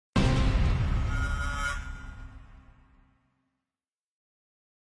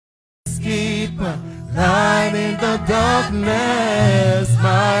light in the darkness,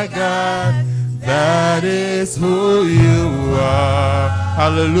 my God. That is who you are.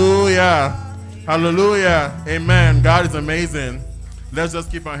 Hallelujah. Hallelujah. Amen. God is amazing. Let's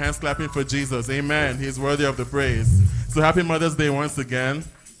just keep our hands clapping for Jesus. Amen. He's worthy of the praise. So happy Mother's Day once again.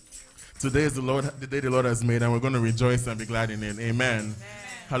 Today is the day the Lord has made, and we're going to rejoice and be glad in it. Amen. Amen.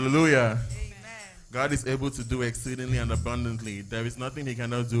 Hallelujah. Amen. God is able to do exceedingly and abundantly. There is nothing he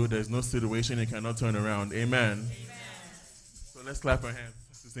cannot do. There is no situation he cannot turn around. Amen. Amen. So let's clap our hands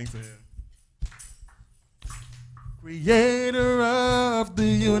to sing to him. Creator of the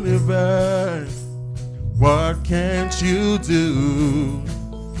universe, what can't you do?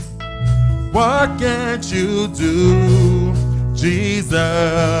 What can't you do? Jesus,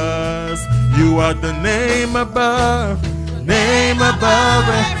 you are the name above it.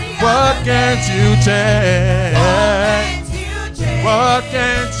 What can't you change? What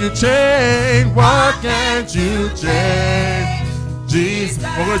can't you change? What can't you change? Jesus,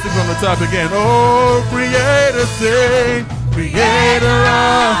 we're going to sing from the top again. Oh, Creator, sing, Creator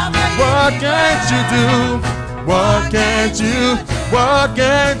of, what can't you do? What can't you? What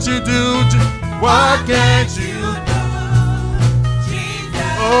can't you do? What can't you?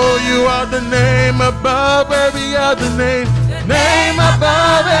 Oh, you are the name above every other name. Name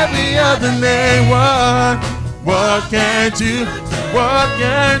above every other name. What can't you? What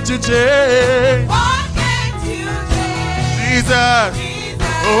can't you change? What can't you change? Jesus.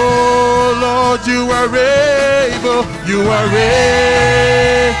 Oh, Lord, you are able. You are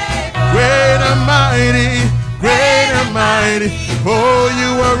able. Great and mighty. Great and mighty. Oh,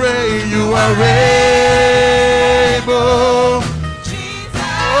 you are able.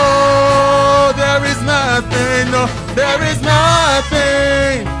 Oh, there is nothing, no, there is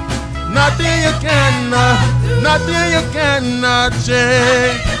nothing, nothing you cannot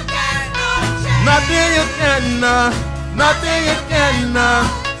change, nothing you cannot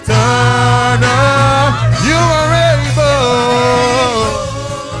turn up. You are able,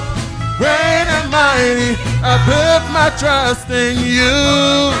 great and mighty. I put my trust in you.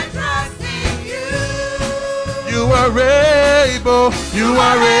 You are able, you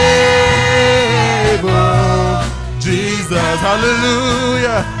are able, Jesus,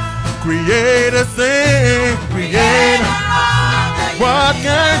 hallelujah. Creator, sing, Creator. What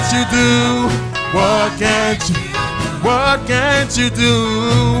can't you do? What can't you? What can't you do?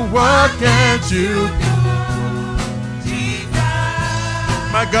 What can't you do?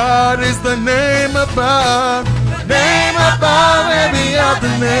 My God is the name above every other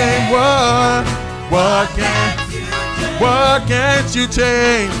name. What can't you change? What can't you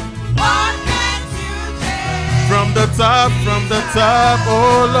change? From the top,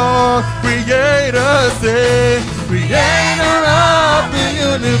 oh Lord, Creator, say, Creator of the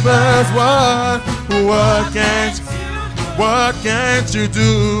universe, what can't you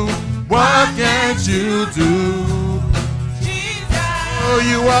do? What can't you do? Oh,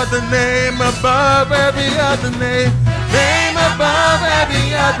 you are the name above every other name, name above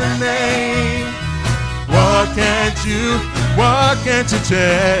every other name. What can't you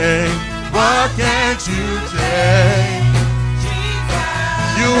change? What can't you change?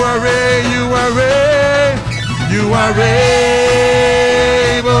 You are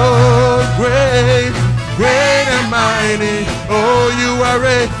able, great and mighty. Oh, you are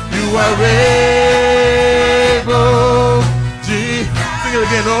able. Sing it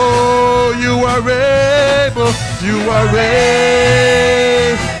again. Oh, you are able,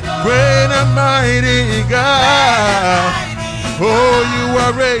 great and mighty God. Oh, you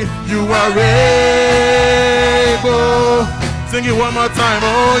are able. Sing it one more time.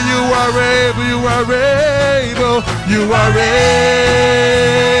 Oh, you are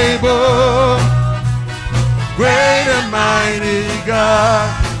able. Great and mighty God.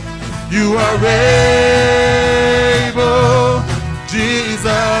 You are able.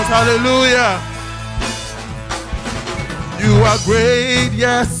 Jesus, hallelujah. You are great,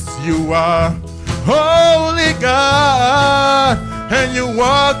 yes, you are holy God, and you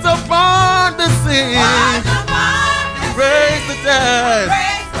walked upon the sea. Raise the dead.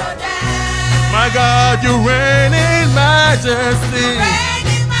 My God, you reign in majesty.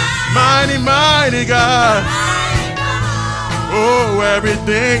 Mighty, mighty God. Oh,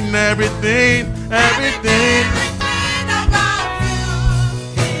 everything about you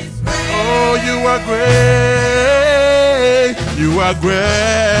is great. Oh, you are great. You are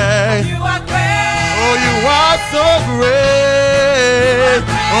great. Oh, you are so great.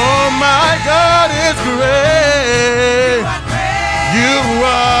 Oh, my God is great. You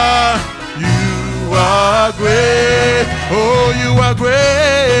are great. Oh, you are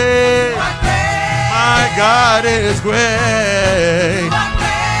great. My God is great. You are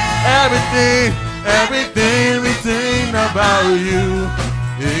great. Everything, everything about you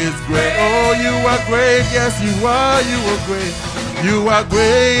is great. Oh, you are great. Yes, you are. You are great. You are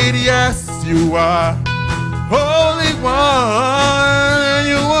great. Yes, you are. Holy One,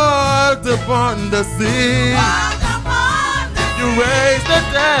 you walked upon the sea. Walk upon the You raised the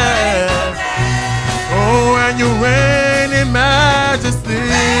dead. dead. Oh, and you reign in majesty.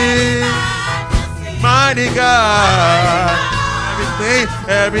 Mighty God.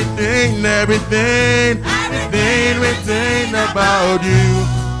 Everything written about you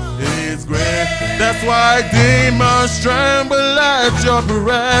is great. That's why demons tremble at your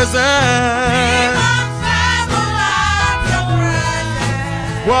presence.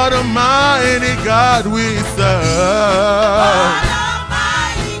 What a mighty God we serve.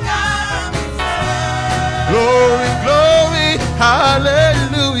 Glory, glory,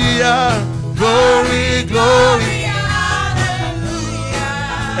 hallelujah. Glory, glory.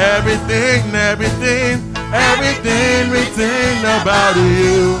 Everything written about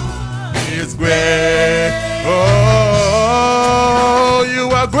you is great. Oh, you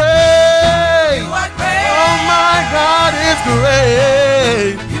are great. Oh, my God is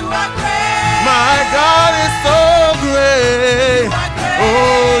great. My God is so great.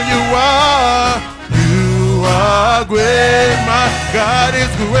 Oh, you are great. My God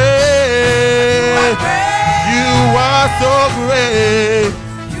is great. You are so great.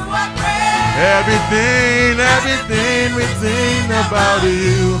 Everything written about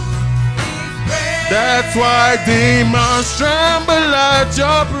you. That's why demons tremble at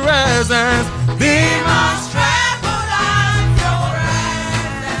your presence. Demons tremble at your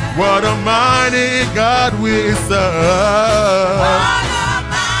presence. What a mighty God we serve. What a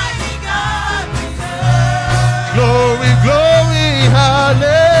mighty God we serve. Glory, glory,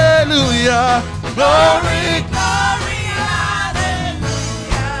 hallelujah. Glory, glory,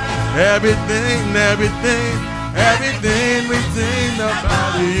 hallelujah. Everything written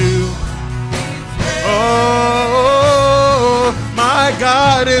about you. Oh, my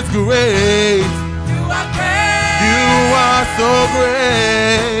God is great. You are great. You are so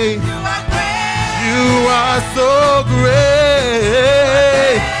great. You are great. You are so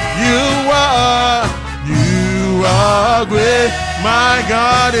great. You are great. My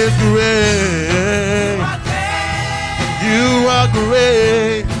God is great. You are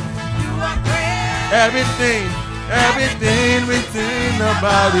great. You are great. Everything written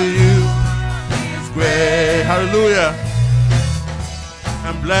about you is great. Hallelujah.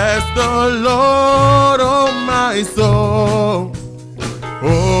 And bless the Lord, oh my soul.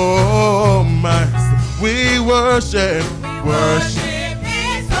 Oh my soul. We worship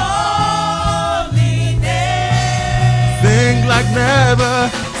His holy name. Sing like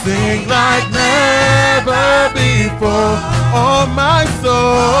never before. Oh my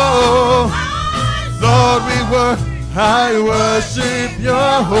soul, Lord, I worship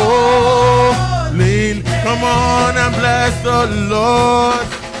your holy. Come on and bless the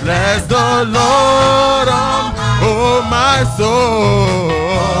Lord, oh my soul.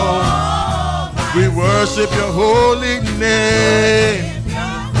 We worship your holy name,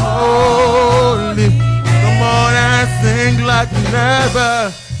 holy. Come on and sing like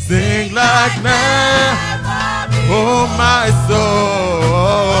never. Oh my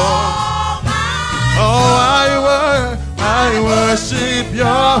soul. Oh, I worship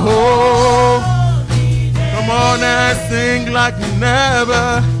your holy. Come on and sing like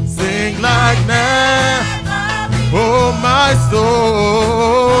never. Oh my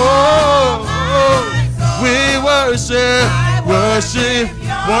soul. We worship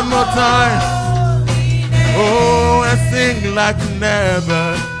one more time. Oh, and sing like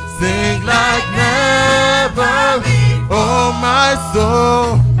never. Oh my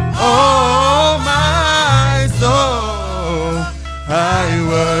soul, I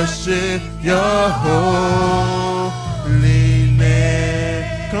worship your holy name.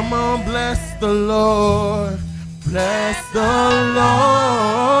 Come on, bless the Lord,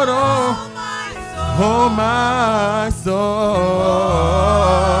 oh my soul.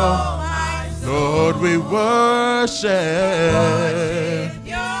 Lord, we worship.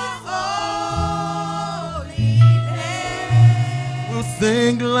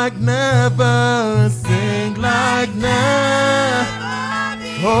 Sing like never,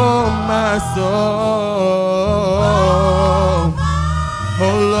 oh my soul.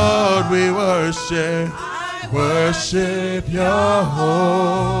 Oh Lord, we worship your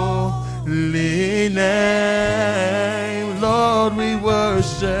holy name. Lord, we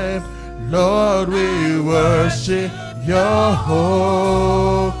worship your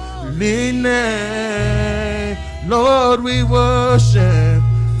holy name. Lord, we worship.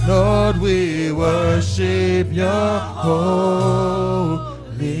 Lord, we worship your holy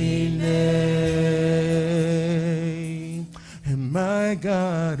name. And my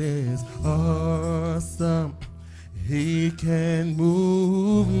God is awesome. He can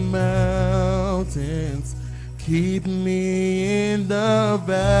move mountains, keep me in the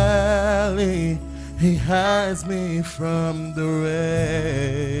valley. He hides me from the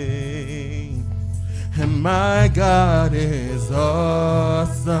rain. And my God is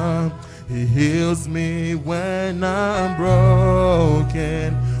awesome. He heals me when I'm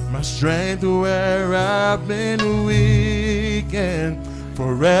broken, my strength where I've been weakened.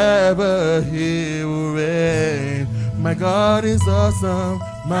 Forever He will reign. My God is awesome.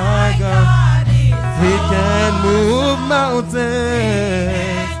 My God, He can move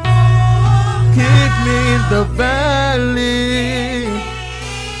mountains, keep me in the valley,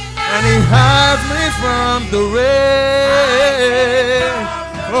 and He hides me from the rain.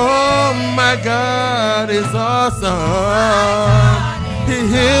 Oh, my God is awesome. He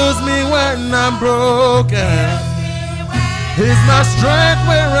heals me when I'm broken. He's my strength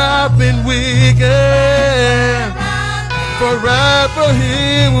where I've been weakened. Forever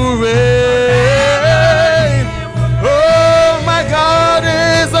He will reign. Oh, my God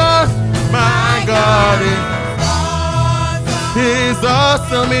is awesome. My God is He's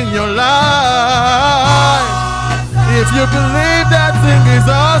awesome in your life. If you believe that thing is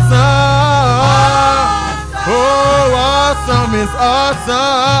awesome. Oh, awesome is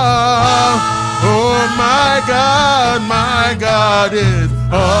awesome. Oh, my God is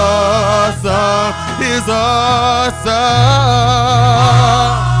awesome. He's awesome.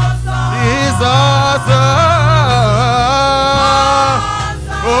 He's awesome.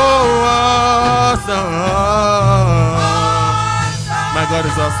 Oh, awesome. My God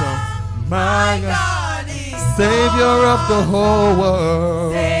is awesome. My God, Savior of the whole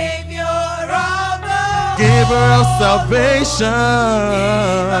world, Giver of salvation.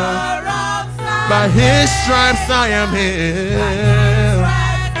 By His stripes I am healed.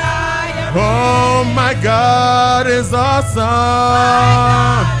 Oh, my God is awesome.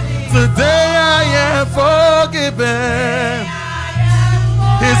 Today I am forgiven.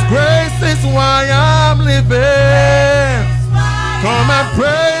 His grace is why I'm living. Come and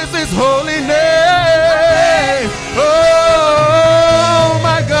praise His holy name. Oh,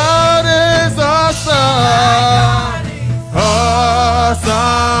 my God is awesome.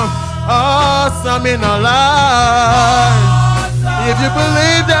 Awesome. Awesome in our life. If you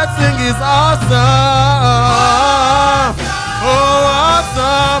believe that thing is awesome. Oh,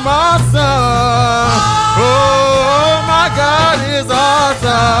 awesome, awesome. Oh, my God is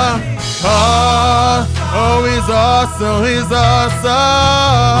awesome. Oh, He's awesome, He's awesome.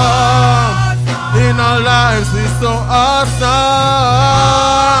 In our lives, He's so awesome.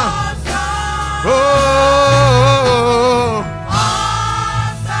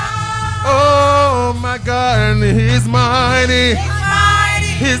 Oh, my God, and He's mighty.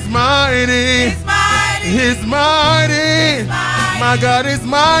 He's mighty. He's mighty. My God is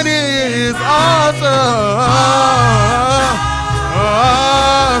mighty. He's awesome.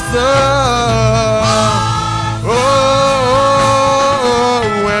 Awesome.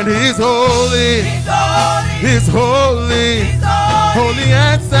 Oh, and He's holy. He's holy. Holy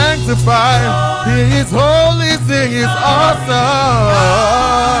and sanctified. His holy thing is awesome.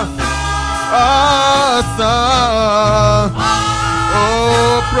 Awesome.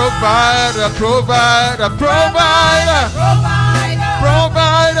 Oh, provider, provider, provider,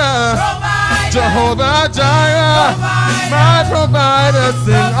 provider, Jehovah Jireh, my provider,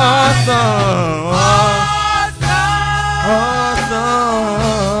 sing awesome.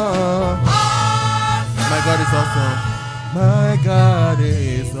 Awesome. My God is awesome. My God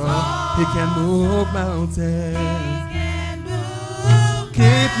is awesome. He can move mountains.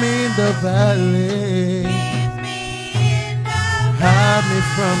 Keep me in the valley. Hide me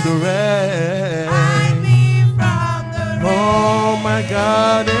from the rain. Oh, my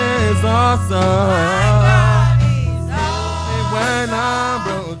God is awesome. When I'm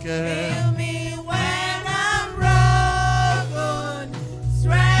broken.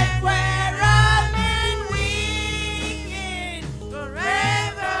 Strength where I've been weakened.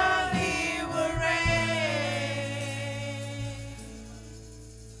 Forever He will reign.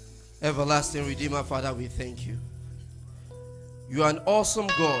 Everlasting Redeemer, Father, we thank you. You are an awesome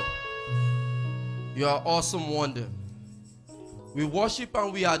God. You are awesome wonder. We worship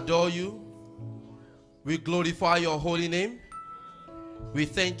and we adore you. We glorify your holy name. We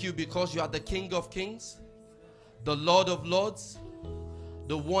thank you because you are the King of Kings, the Lord of Lords,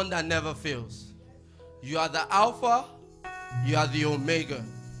 the one that never fails. You are the Alpha, you are the Omega.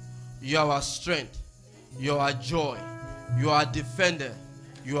 You are our strength, you are our joy, you are our defender,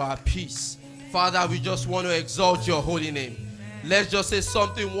 you are our peace. Father, we just want to exalt your holy name. Let's just say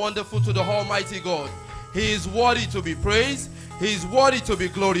something wonderful to the Almighty God. He is worthy to be praised. He is worthy to be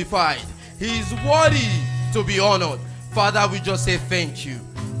glorified. He is worthy to be honored. Father, we just say thank you.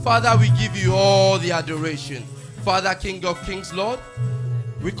 Father, we give you all the adoration. Father, King of Kings, Lord,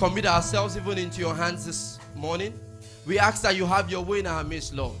 we commit ourselves even into your hands this morning. We ask that you have your way in our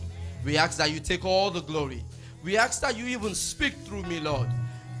midst, Lord. We ask that you take all the glory. We ask that you even speak through me, Lord.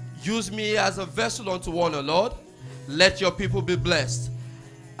 Use me as a vessel unto honor, Lord. Let your people be blessed.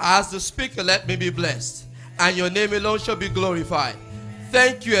 As the speaker, let me be blessed. And your name alone shall be glorified.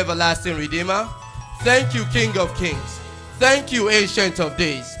 Thank you, everlasting Redeemer. Thank you, King of Kings. Thank you, Ancient of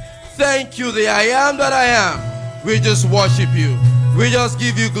Days. Thank you, the I am that I am. We just worship you. We just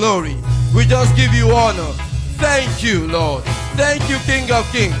give you glory. We just give you honor. Thank you, Lord. Thank you, King of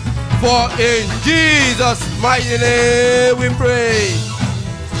Kings. For in Jesus' mighty name we pray.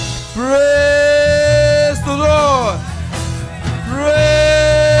 Praise the Lord.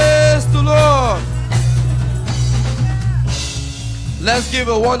 Praise the Lord. Let's give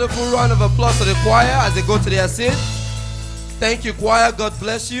a wonderful round of applause to the choir as they go to their seat. Thank you, choir. God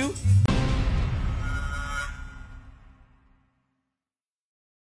bless you.